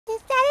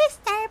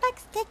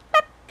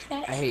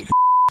I hate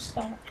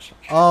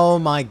Oh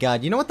my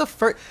god. You know what the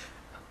first...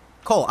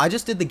 Cole, I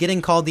just did the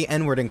getting called the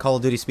N-word in Call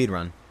of Duty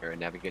speedrun. Or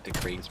navigate to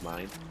Krieg's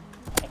mind.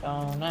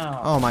 Oh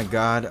no. Oh my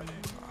god.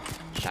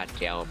 Shut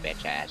your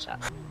bitch ass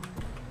up.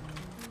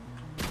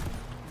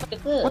 Look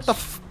at this. What the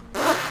f...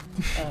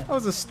 That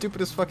was the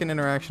stupidest fucking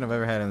interaction I've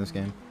ever had in this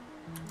game.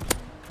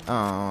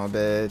 Oh,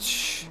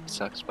 bitch.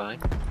 Sucks by.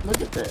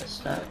 Look at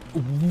this.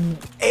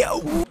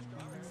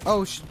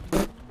 Oh,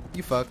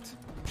 you fucked.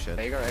 Shit.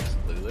 Hagar X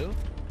Lulu?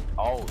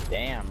 Oh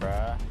damn,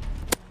 bruh.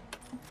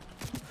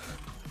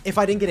 If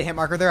I didn't get a hit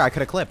marker there, I could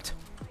have clipped.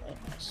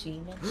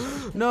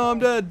 No, I'm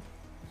dead.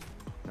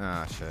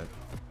 Ah, shit.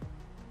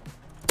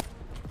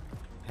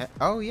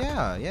 Oh,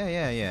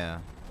 yeah.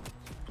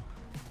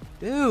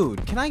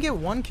 Dude, can I get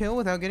one kill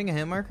without getting a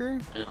hit marker?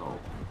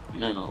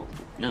 No.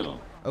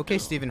 Okay,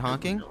 Stephen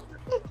Hawking.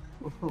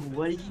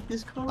 What did you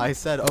just call? I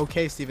said,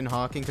 okay, Stephen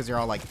Hawking, because you're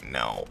all like,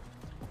 no,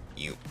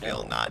 you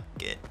will not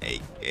get a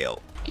kill.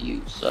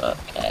 You suck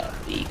at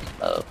League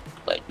of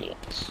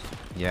Legends.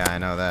 Yeah, I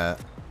know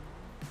that.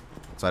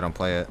 So I don't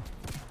play it.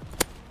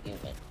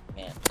 Human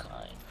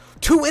mankind.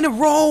 2 in a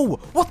row!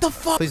 What the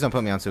fuck? Please don't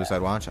put me on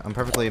suicide watch. I'm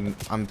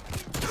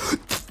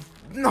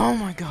Oh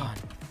my god.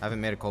 I haven't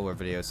made a Cold War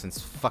video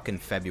since fucking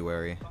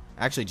February.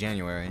 Actually,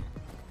 January.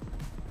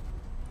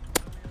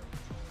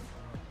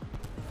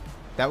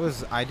 That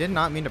was... I did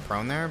not mean to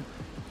prone there.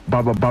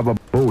 Baba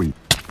Booey.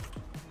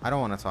 I don't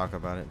want to talk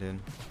about it, dude.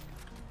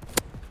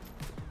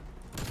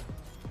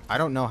 I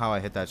don't know how I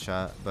hit that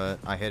shot, but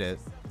I hit it.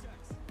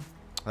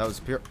 That was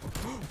pure...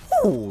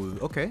 Oh,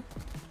 okay.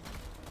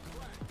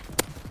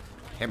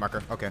 Hit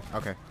marker. Okay.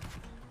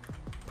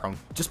 Prone.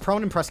 Just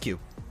prone and press Q.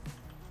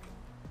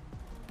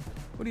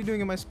 What are you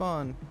doing in my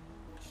spawn?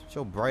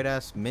 Show bright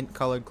ass mint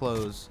colored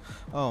clothes.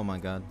 Oh my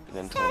god.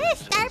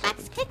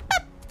 Starbucks kick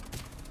up.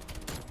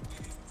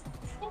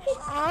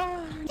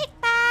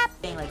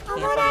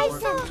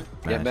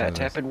 Yeah, Matt,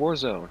 tap in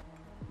Warzone.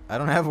 I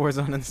don't have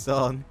Warzone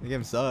installed. The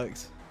game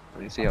sucks.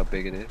 Let me see how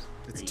big it is.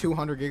 It's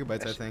 200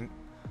 gigabytes, I think.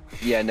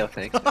 Yeah, no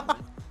thanks.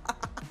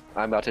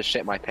 I'm about to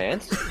shit my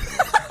pants.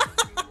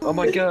 Oh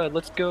my god,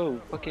 let's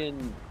go.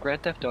 Fucking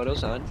Grand Theft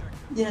Auto's on.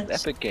 Yes.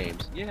 Epic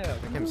Games. Yeah.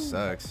 That game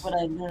sucks.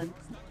 What I meant.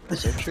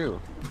 So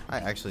true. I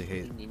actually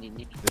hate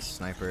this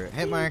sniper.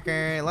 Hit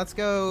marker, let's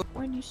go.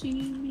 When you see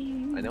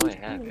me. I know I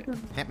have it.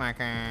 Hit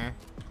marker.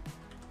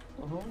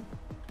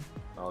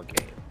 All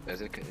game.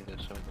 Is it showing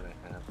that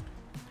I have?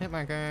 Hit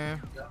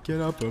marker.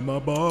 Get up in my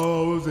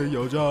balls and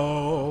your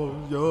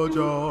jaws,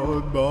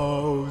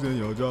 balls and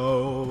your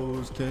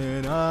jaws.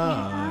 Can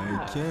I?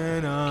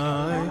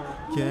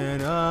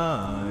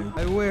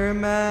 I wear a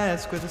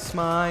mask with a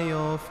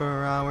smile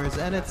for hours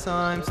at a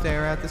time.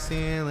 Stare at the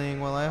ceiling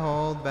while I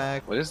hold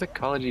back. What is the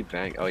Ecology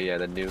Bank? Oh yeah,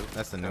 the new.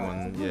 That's the new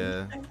one,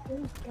 yeah.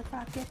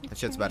 That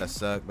shit's about to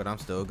suck, but I'm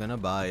still gonna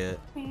buy it.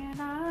 Hit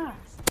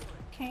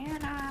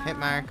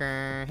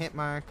marker.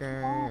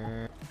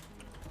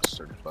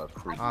 Certified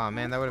free. Oh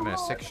man, that would have been a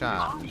sick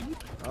shot.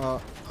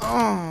 Oh,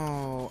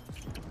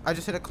 I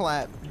just hit a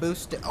clap.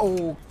 Boost it.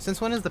 Oh,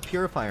 since when is the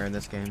purifier in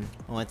this game?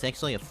 Oh, it's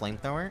actually a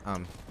flamethrower.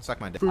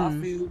 Suck my dick. I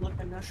feel like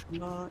an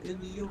astronaut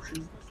in the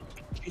ocean.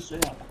 She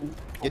said,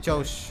 Get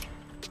your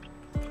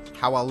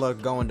how I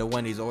look going to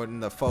Wendy's ordering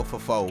the 4 for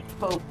 4.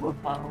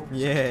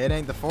 Yeah, it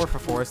ain't the 4 for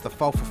 4, it's the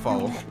 4 for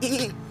 4.